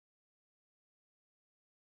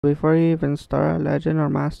Before you even start a legend or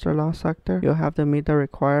master lost sector, you'll have to meet the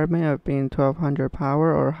requirement of being 1200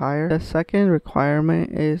 power or higher. The second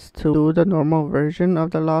requirement is to do the normal version of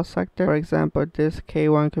the lost sector. For example, this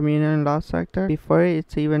K1 communion lost sector. Before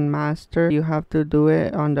it's even mastered, you have to do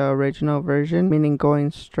it on the original version, meaning going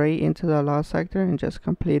straight into the lost sector and just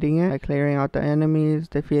completing it by clearing out the enemies,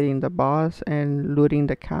 defeating the boss, and looting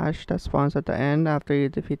the cash that spawns at the end after you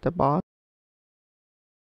defeat the boss.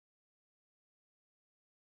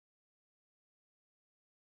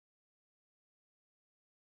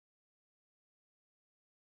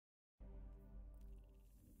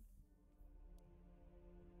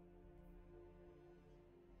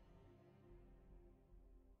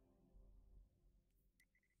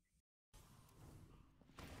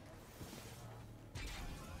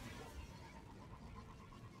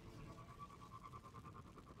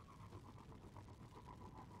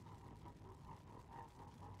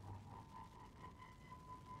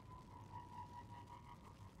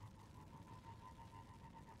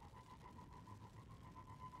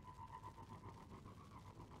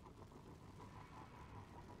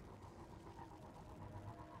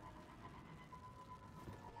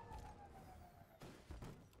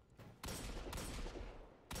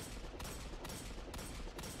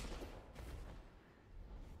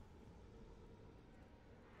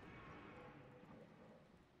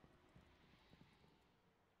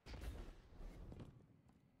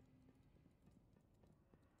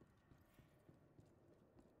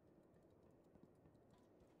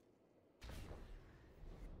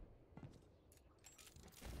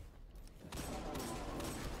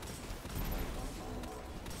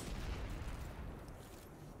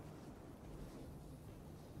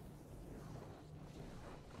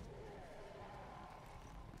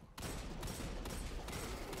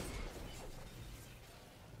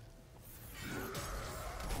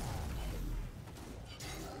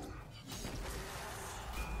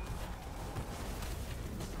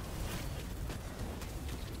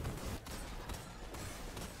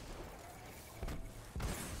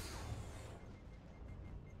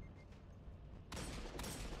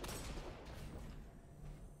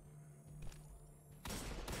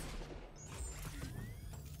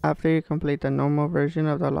 After you complete the normal version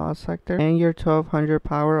of the lost sector and your 1200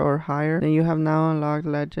 power or higher, then you have now unlocked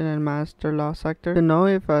legend and master lost sector. To know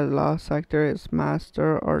if a lost sector is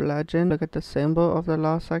master or legend, look at the symbol of the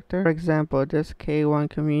lost sector. For example, this K1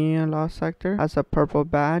 communion lost sector has a purple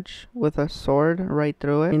badge with a sword right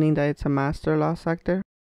through it, meaning that it's a master lost sector.